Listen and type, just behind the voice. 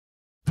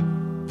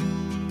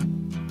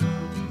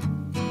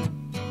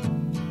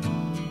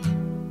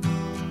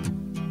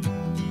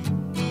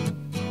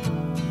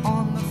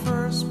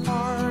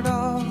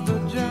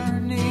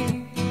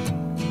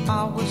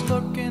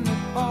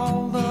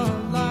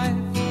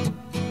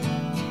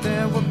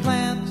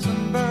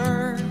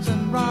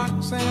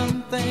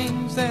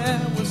waves,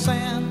 there was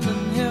sand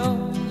and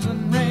hills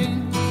and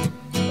rain.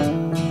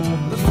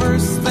 The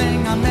first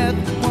thing I met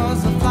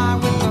was a fly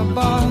with a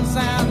buzz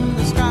and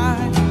the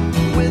sky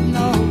with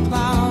no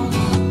clouds.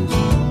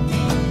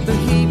 The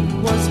heat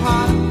was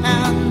hot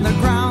and the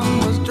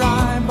ground was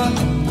dry, but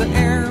the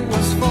air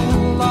was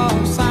full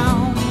of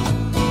sound.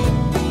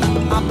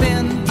 I've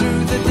been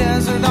through the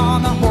desert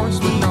on a horse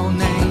with no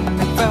name.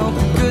 It felt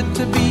good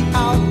to be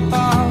out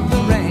of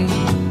the rain.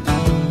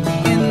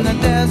 In the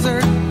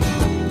desert,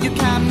 you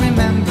can't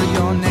remember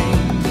your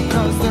name,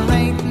 'cause there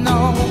ain't no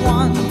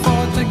one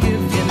for to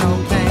give you no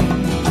pain.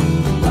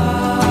 La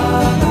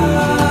la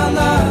la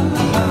la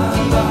la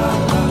la la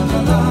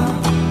la la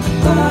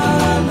la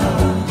la la.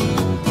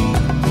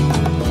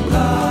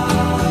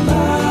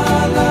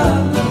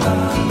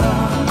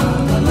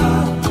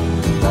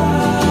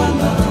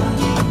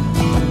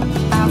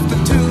 After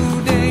 2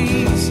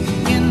 days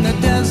in the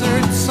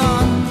desert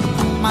sun,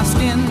 my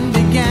skin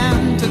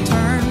began to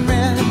turn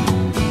red.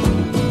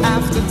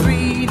 After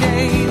 3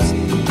 days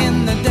in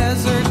the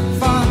desert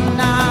fun,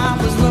 I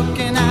was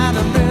looking at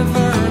a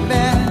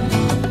riverbed,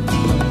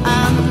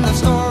 and the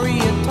story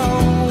it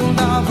told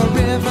of a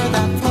river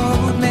that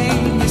flowed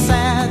made me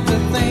sad to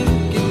think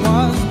it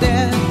was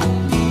dead.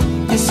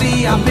 You see,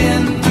 I've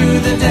been through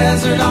the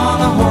desert on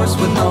a horse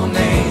with no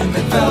name.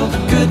 It felt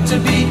good to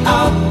be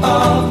out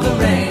of the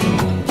rain.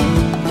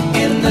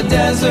 In the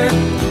desert,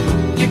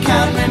 you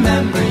can't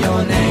remember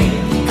your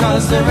name,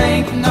 'cause there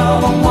ain't no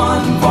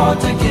one for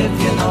to give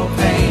you no pain.